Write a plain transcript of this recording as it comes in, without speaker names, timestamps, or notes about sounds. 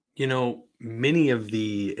Many of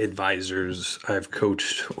the advisors I've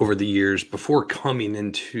coached over the years before coming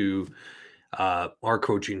into our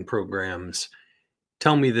coaching programs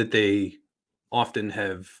tell me that they often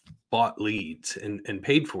have bought leads and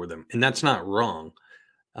paid for them. And that's not wrong.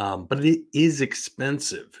 But it is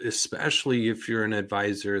expensive, especially if you're an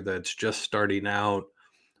advisor that's just starting out,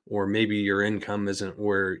 or maybe your income isn't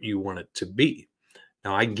where you want it to be.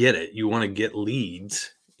 Now, I get it. You want to get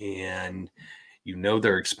leads and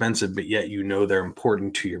they're expensive, but yet they're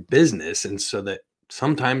important to your business. And so that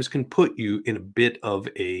sometimes can put you in a bit of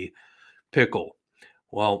a pickle.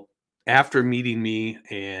 Well, after meeting me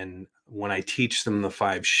and when I teach them the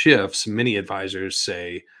 5 shifts, many advisors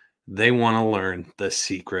say they want to learn the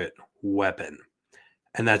secret weapon.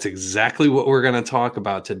 And that's exactly what we're going to talk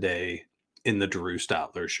about today in the Drew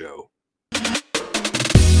Stotler Show.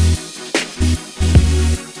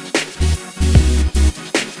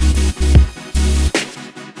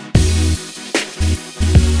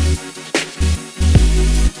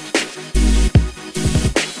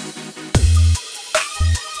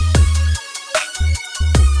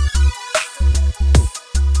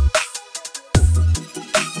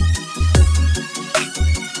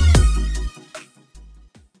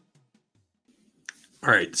 All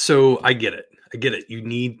right, so I get it. I get it. You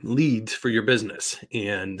need leads for your business,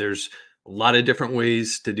 and there's a lot of different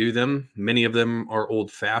ways to do them. Many of them are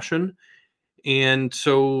old fashioned. And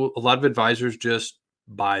so a lot of advisors just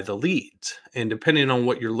buy the leads. And depending on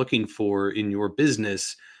what you're looking for in your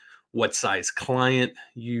business, what size client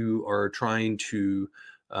you are trying to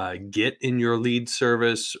get in your lead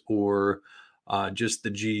service, or just the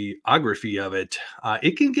geography of it,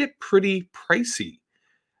 it can get pretty pricey.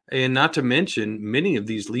 And not to mention, many of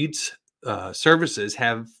these leads services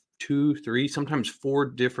have two, three, sometimes four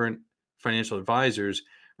different financial advisors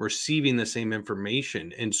receiving the same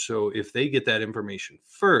information. And so if they get that information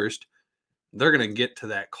first, they're going to get to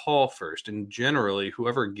that call first. And generally,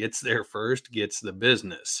 whoever gets there first gets the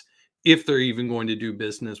business, if they're even going to do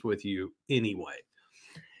business with you anyway.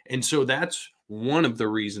 And so that's one of the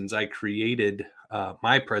reasons I created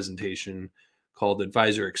my presentation called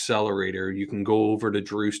Advisor Accelerator. You can go over to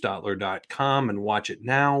drewstotler.com and watch it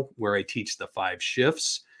now, where I teach the 5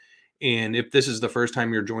 shifts. And if this is the first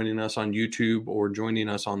time you're joining us on YouTube or joining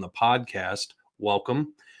us on the podcast,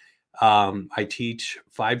 welcome. I teach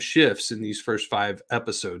 5 shifts in these first 5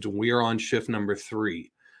 episodes, and we are on shift number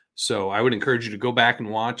 3. So I would encourage you to go back and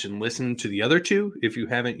watch and listen to the other 2 if you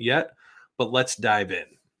haven't yet, but let's dive in.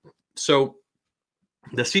 So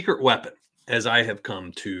the secret weapon, as I have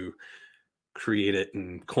come to create it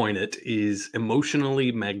and coin it, is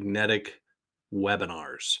emotionally magnetic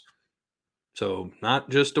webinars. So not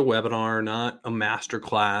just a webinar, not a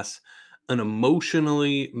masterclass, an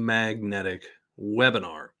emotionally magnetic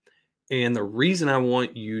webinar. And the reason I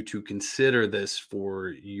want you to consider this for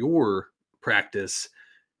your practice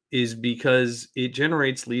is because it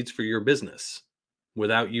generates leads for your business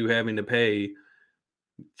without you having to pay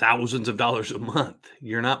thousands of dollars a month.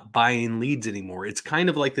 You're not buying leads anymore. It's kind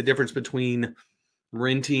of like the difference between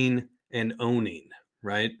renting and owning,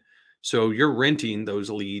 right? So you're renting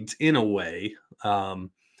those leads in a way.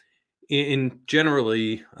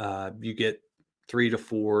 Generally, you get 3 to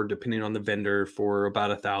 4, depending on the vendor, for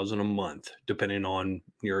about $1,000 a month, depending on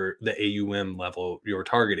the AUM level you're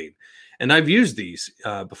targeting. And I've used these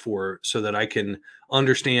before so that I can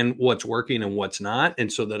understand what's working and what's not,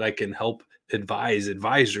 and so that I can help advise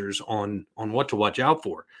advisors on what to watch out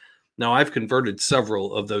for. Now, I've converted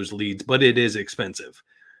several of those leads, but it is expensive.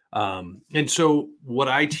 And so what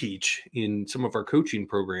I teach in some of our coaching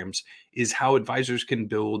programs is how advisors can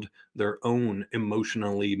build their own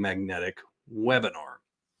emotionally magnetic webinar.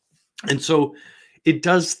 And so it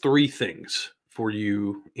does 3 things for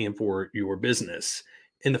you and for your business.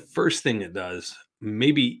 And the first thing it does,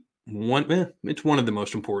 it's one of the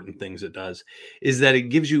most important things it does, is that it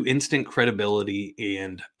gives you instant credibility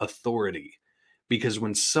and authority. Because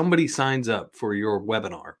when somebody signs up for your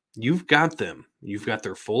webinar, you've got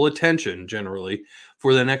their full attention generally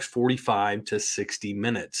for the next 45 to 60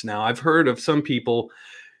 minutes. Now, I've heard of some people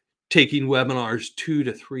taking webinars 2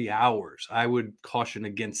 to 3 hours. I would caution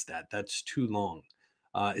against that. That's too long,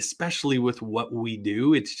 especially with what we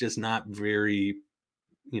do. It's just not very,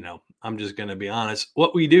 I'm just going to be honest.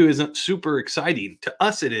 What we do isn't super exciting. To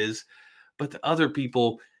us, it is, but to other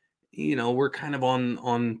people, we're kind of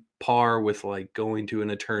on par with like going to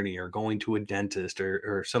an attorney or going to a dentist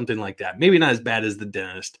or something like that. Maybe not as bad as the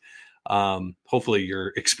dentist. Hopefully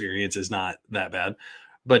your experience is not that bad,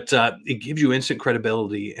 but it gives you instant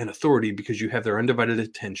credibility and authority because you have their undivided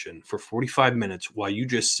attention for 45 minutes while you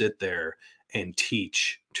just sit there and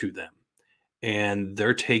teach to them. and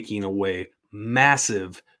they're taking away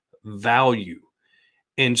massive value.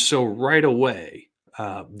 And so right away,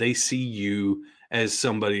 they see you as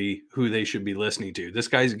somebody who they should be listening to. This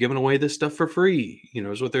guy's giving away this stuff for free,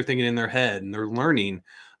 is what they're thinking in their head. And they're learning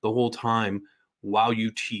the whole time while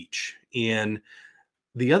you teach. And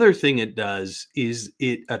the other thing it does is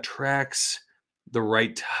it attracts the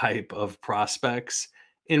right type of prospects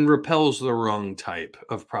and repels the wrong type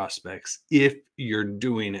of prospects if you're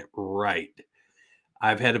doing it right.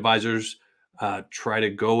 I've had advisors try to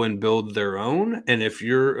go and build their own. And if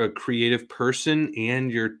you're a creative person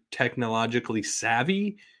and you're technologically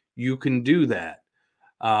savvy, you can do that.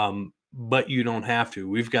 But you don't have to.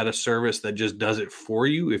 We've got a service that just does it for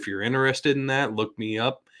you. If you're interested in that, look me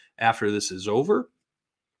up after this is over.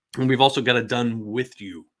 And we've also got a done with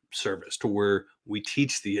you service to where we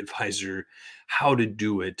teach the advisor how to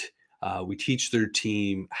do it. We teach their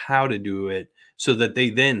team how to do it so that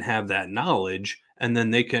they then have that knowledge and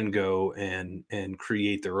then they can go and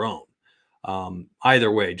create their own.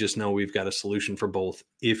 Either way, just know we've got a solution for both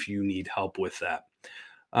if you need help with that.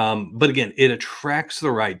 But again, it attracts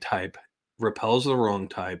the right type, repels the wrong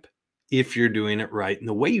type if you're doing it right. And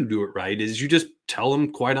the way you do it right is you just tell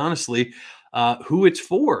them, quite honestly, who it's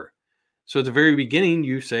for. So at the very beginning,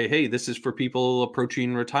 you say, hey, this is for people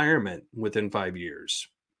approaching retirement within 5 years.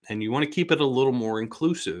 And you want to keep it a little more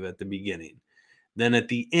inclusive at the beginning. Then at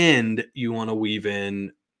the end, you want to weave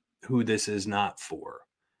in who this is not for.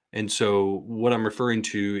 And so what I'm referring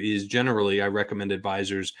to is generally I recommend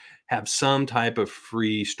advisors have some type of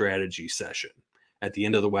free strategy session at the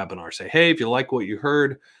end of the webinar. Say, hey, if you like what you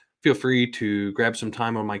heard, feel free to grab some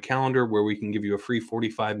time on my calendar where we can give you a free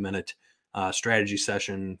 45-minute strategy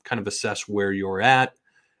session, kind of assess where you're at.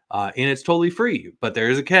 And it's totally free, but there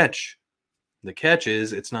is a catch. The catch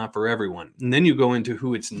is it's not for everyone. And then you go into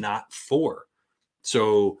who it's not for.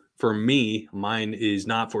 So for me, mine is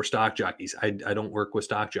not for stock jockeys. I don't work with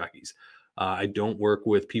stock jockeys. I don't work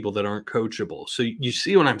with people that aren't coachable. So you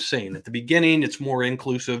see what I'm saying? At the beginning, it's more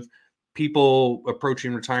inclusive. People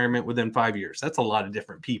approaching retirement within 5 years. That's a lot of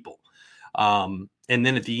different people. And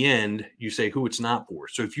then at the end, you say who it's not for.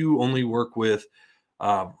 So if you only work with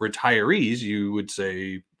retirees, you would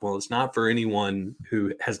say, well, it's not for anyone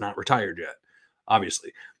who has not retired yet,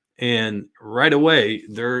 obviously. And right away,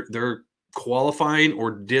 they're qualifying or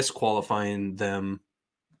disqualifying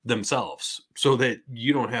themselves so that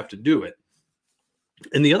you don't have to do it.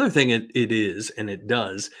 And the other thing it is, and it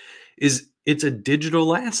does, is it's a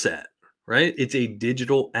digital asset, right? It's a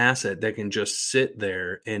digital asset that can just sit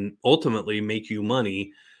there and ultimately make you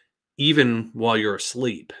money even while you're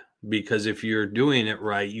asleep. Because if you're doing it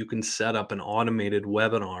right, you can set up an automated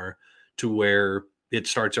webinar to where it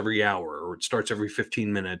starts every hour or it starts every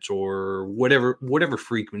 15 minutes or whatever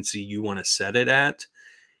frequency you want to set it at.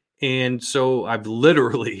 And so I've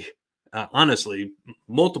literally, honestly,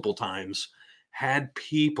 multiple times had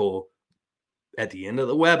people at the end of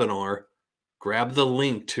the webinar grab the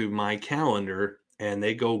link to my calendar and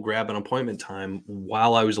they go grab an appointment time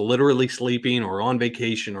while I was literally sleeping or on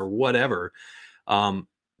vacation or whatever,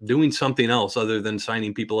 doing something else other than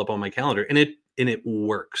signing people up on my calendar. And it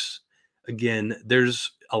works. Again,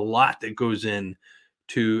 there's a lot that goes in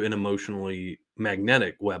to an emotionally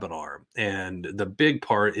magnetic webinar. And the big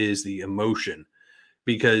part is the emotion,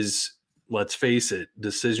 because let's face it,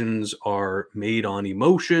 decisions are made on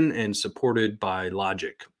emotion and supported by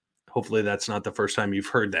logic. Hopefully that's not the first time you've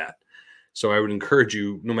heard that. So I would encourage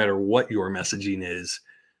you, no matter what your messaging is,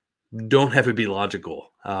 don't have it be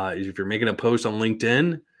logical. If you're making a post on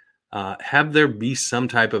LinkedIn, have there be some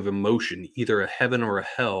type of emotion, either a heaven or a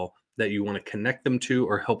hell that you want to connect them to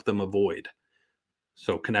or help them avoid.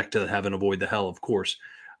 So connect to the heaven, avoid the hell, of course.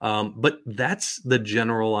 But that's the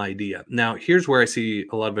general idea. Now, here's where I see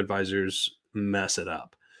a lot of advisors mess it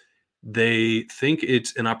up. They think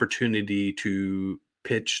it's an opportunity to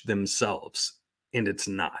pitch themselves, and it's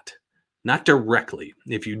not. Not directly.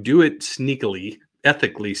 If you do it sneakily,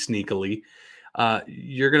 ethically sneakily,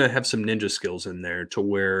 you're going to have some ninja skills in there to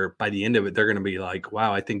where by the end of it, they're going to be like,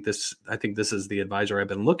 wow, I think this is the advisor I've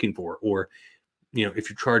been looking for. Or, if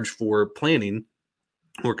you charge for planning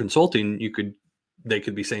or consulting, they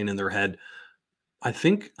could be saying in their head, I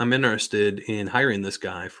think I'm interested in hiring this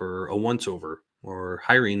guy for a once over or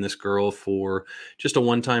hiring this girl for just a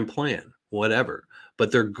one-time plan, whatever.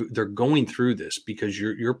 But they're going through this because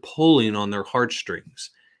you're pulling on their heartstrings.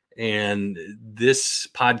 And this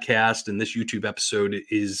podcast and this YouTube episode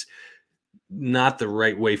is not the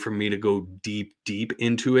right way for me to go deep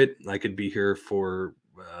into it. I could be here for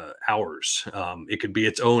hours. It could be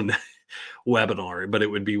its own webinar, but it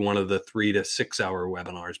would be one of the 3 to 6 hour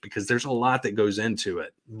webinars because there's a lot that goes into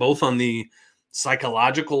it, both on the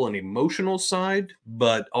psychological and emotional side,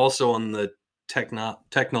 but also on the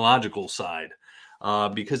technological side,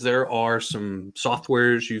 because there are some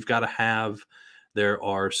softwares you've got to have. There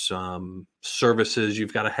are some services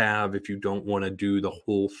you've got to have if you don't want to do the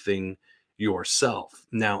whole thing yourself.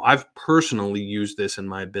 Now, I've personally used this in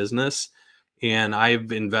my business, and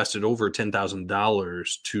I've invested over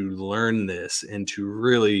 $10,000 to learn this and to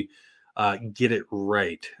really get it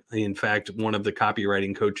right. In fact, one of the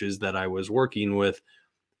copywriting coaches that I was working with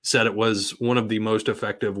said it was one of the most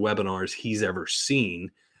effective webinars he's ever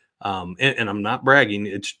seen. And I'm not bragging.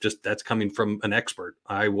 It's just that's coming from an expert.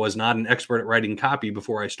 I was not an expert at writing copy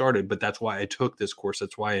before I started, but that's why I took this course.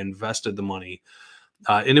 That's why I invested the money.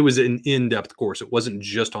 And it was an in-depth course. It wasn't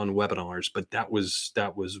just on webinars, but that was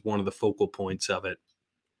one of the focal points of it.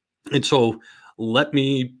 And so let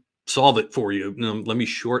me solve it for you. Let me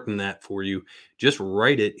shorten that for you. Just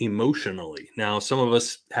write it emotionally. Now, some of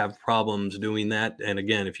us have problems doing that. And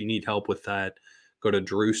again, if you need help with that, go to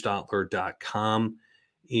drewstotler.com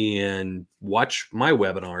and watch my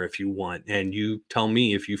webinar if you want. And you tell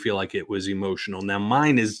me if you feel like it was emotional. Now,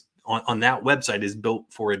 mine is on that website is built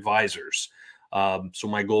for advisors. So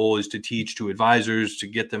my goal is to teach to advisors to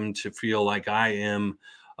get them to feel like I am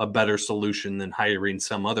a better solution than hiring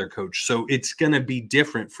some other coach. So it's going to be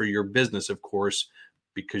different for your business, of course,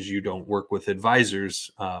 because you don't work with advisors,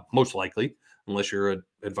 most likely, unless you're an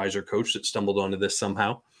advisor coach that stumbled onto this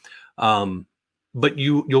somehow. But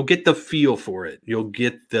you'll get the feel for it. You'll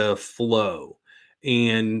get the flow,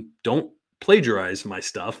 and don't plagiarize my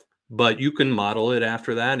stuff, but you can model it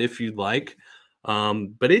after that if you'd like.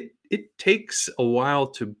 But it takes a while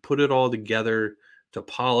to put it all together, to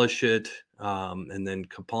polish it, and then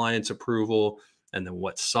compliance approval, and then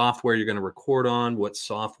what software you're going to record on, what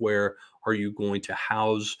software are you going to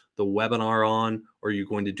house the webinar on, are you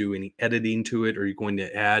going to do any editing to it, are you going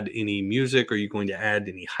to add any music, are you going to add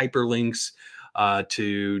any hyperlinks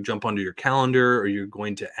to jump onto your calendar, are you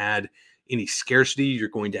going to add any scarcity, you're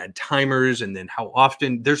going to add timers, and then how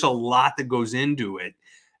often. There's a lot that goes into it.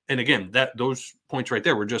 And again, that those points right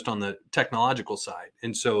there were just on the technological side.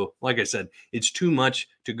 And so, like I said, it's too much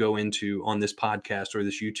to go into on this podcast or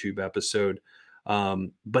this YouTube episode.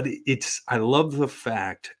 But I love the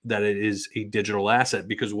fact that it is a digital asset,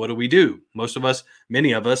 because what do? Most of us,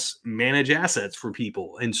 many of us manage assets for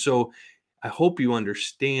people. And so I hope you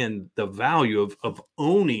understand the value of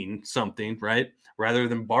owning something, right? Rather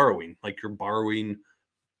than borrowing, like you're borrowing,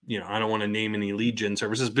 I don't want to name any lead gen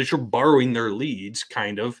services, but you're borrowing their leads,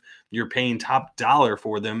 kind of. You're paying top dollar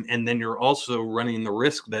for them. And then you're also running the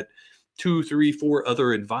risk that 2, 3, 4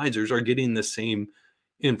 other advisors are getting the same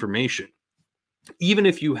information. Even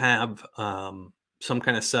if you have some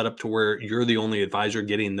kind of setup to where you're the only advisor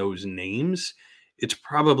getting those names, it's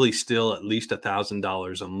probably still at least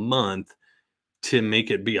 $1,000 a month to make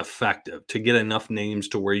it be effective, to get enough names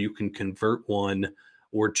to where you can convert 1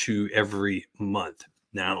 or 2 every month.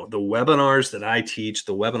 Now, the webinars that I teach,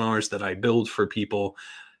 the webinars that I build for people,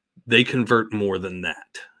 they convert more than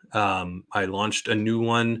that. I launched a new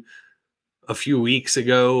one a few weeks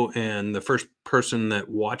ago, and the first person that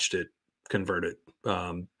watched it converted,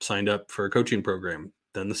 signed up for a coaching program,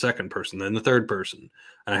 then the second person, then the third person.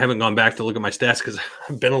 And I haven't gone back to look at my stats because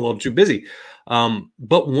I've been a little too busy.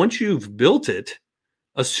 But once you've built it,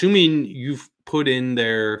 assuming you've put in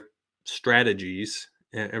their strategies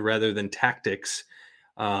rather than tactics,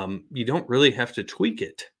 you don't really have to tweak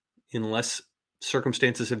it unless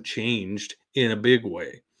circumstances have changed in a big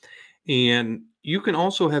way. And you can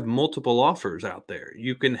also have multiple offers out there.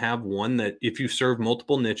 You can have one that, if you serve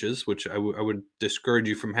multiple niches, which I would discourage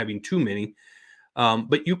you from having too many,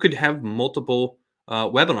 but you could have multiple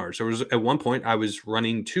webinars. There was at one point I was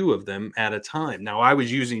running 2 of them at a time. Now, I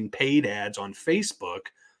was using paid ads on Facebook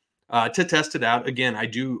to test it out. Again, I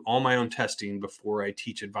do all my own testing before I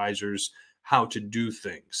teach advisors how to do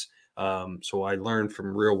things. So I learn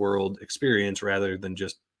from real world experience rather than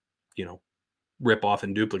just, rip off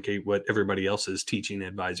and duplicate what everybody else is teaching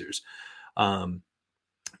advisors. And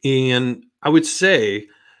I would say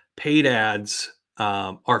paid ads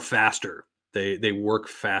are faster. They work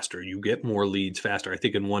faster. You get more leads faster. I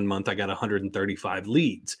think in 1 month I got 135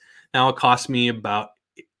 leads. Now it cost me about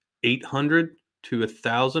 800 to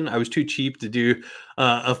 1,000. I was too cheap to do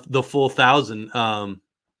the full 1,000.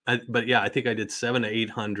 But yeah, I think I did 700 to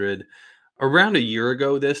 800 around a year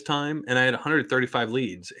ago this time, and I had 135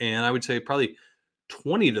 leads. And I would say probably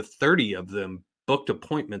 20 to 30 of them booked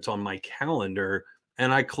appointments on my calendar,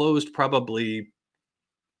 and I closed probably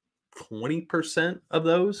 20% of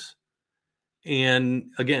those. And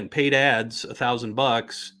again, paid ads,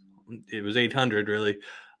 $1,000. It was 800 really.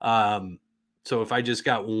 So if I just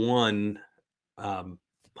got one $100,000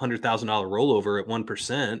 rollover at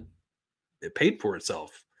 1%, it paid for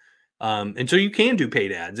itself. And so you can do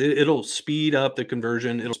paid ads. It'll speed up the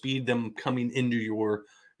conversion. It'll speed them coming into your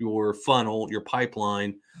funnel, your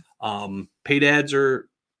pipeline. Paid ads are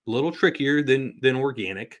a little trickier than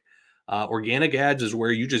organic. Organic ads is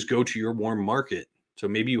where you just go to your warm market. So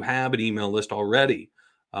maybe you have an email list already.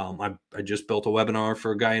 I just built a webinar for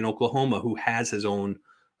a guy in Oklahoma who has his own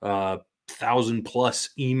 1,000+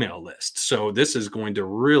 email list. So this is going to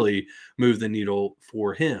really move the needle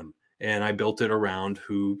for him. And I built it around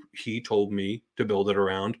who he told me to build it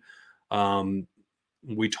around.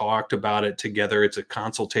 We talked about it together. It's a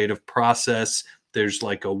consultative process. There's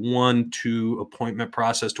like a 1-2 appointment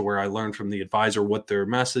process to where I learn from the advisor what their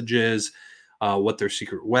message is, what their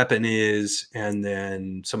secret weapon is, and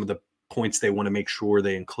then some of the points they want to make sure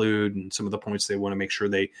they include and some of the points they want to make sure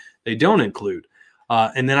they don't include.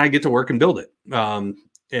 And then I get to work and build it. And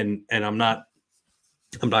I'm not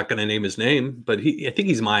going to name his name, but I think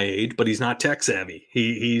he's my age, but he's not tech savvy.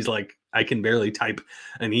 He's like, I can barely type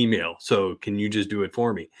an email. So can you just do it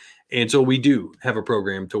for me? And so we do have a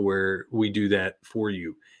program to where we do that for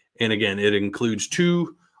you. And again, it includes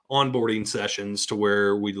 2 onboarding sessions to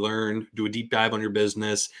where we do a deep dive on your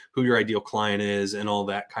business, who your ideal client is, and all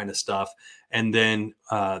that kind of stuff. And then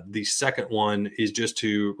the second one is just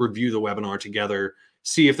to review the webinar together,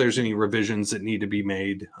 see if there's any revisions that need to be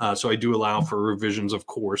made. So I do allow for revisions, of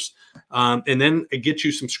course. And then it gets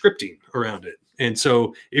you some scripting around it. And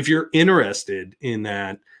so if you're interested in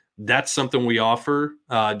that, that's something we offer.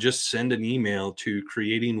 Just send an email to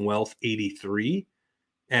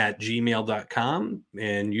creatingwealth83@gmail.com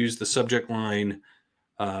and use the subject line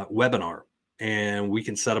webinar. And we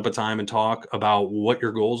can set up a time and talk about what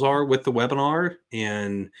your goals are with the webinar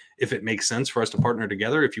and if it makes sense for us to partner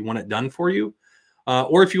together, if you want it done for you.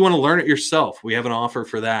 Or if you want to learn it yourself, we have an offer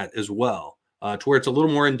for that as well, to where it's a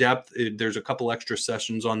little more in depth. There's a couple extra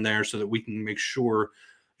sessions on there so that we can make sure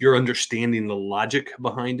you're understanding the logic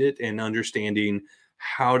behind it and understanding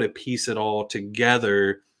how to piece it all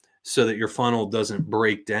together so that your funnel doesn't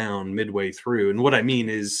break down midway through. And what I mean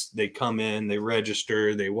is they come in, they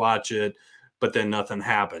register, they watch it, but then nothing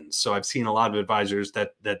happens. So I've seen a lot of advisors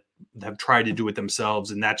that have tried to do it themselves,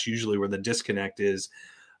 and that's usually where the disconnect is.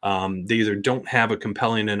 They either don't have a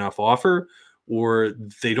compelling enough offer or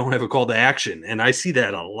they don't have a call to action. And I see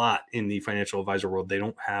that a lot in the financial advisor world. They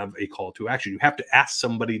don't have a call to action. You have to ask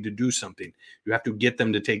somebody to do something. You have to get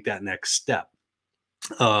them to take that next step.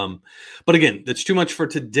 But again, that's too much for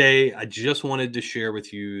today. I just wanted to share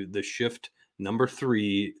with you the shift number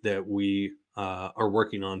 3 that we are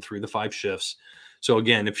working on through the 5 shifts. So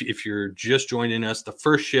again, if you're just joining us, the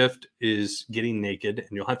first shift is getting naked, and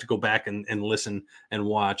you'll have to go back and listen and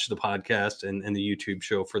watch the podcast and the YouTube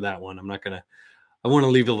show for that one. I want to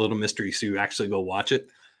leave a little mystery so you actually go watch it.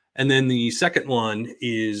 And then the second one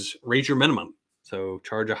is raise your minimum. So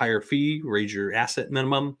charge a higher fee, raise your asset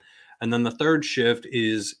minimum. And then the third shift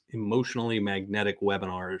is emotionally magnetic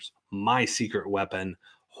webinars, my secret weapon.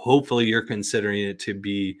 Hopefully you're considering it to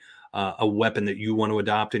be a weapon that you want to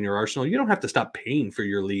adopt in your arsenal. You don't have to stop paying for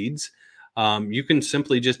your leads. You can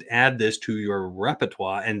simply just add this to your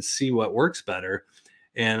repertoire and see what works better.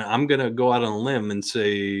 And I'm going to go out on a limb and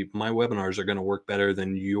say my webinars are going to work better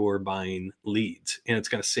than your buying leads. And it's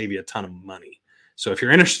going to save you a ton of money. So if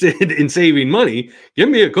you're interested in saving money, give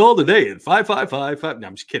me a call today at 555. No,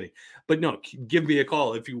 I'm just kidding. But no, give me a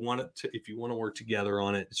call if you want to work together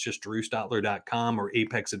on it. It's just drewstotler.com or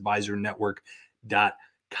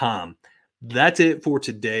apexadvisornetwork.com. That's it for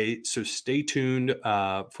today. So stay tuned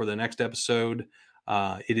for the next episode.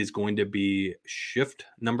 It is going to be shift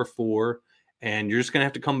number 4. And you're just going to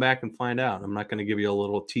have to come back and find out. I'm not going to give you a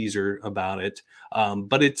little teaser about it,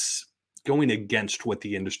 but it's going against what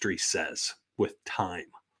the industry says with time.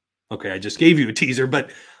 Okay, I just gave you a teaser,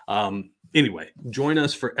 but anyway, join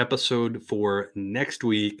us for episode 4 next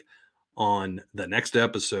week on the next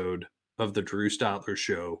episode of the Drew Stotler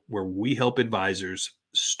Show, where we help advisors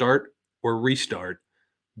start or restart,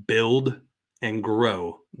 build, and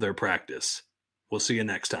grow their practice. We'll see you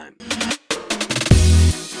next time.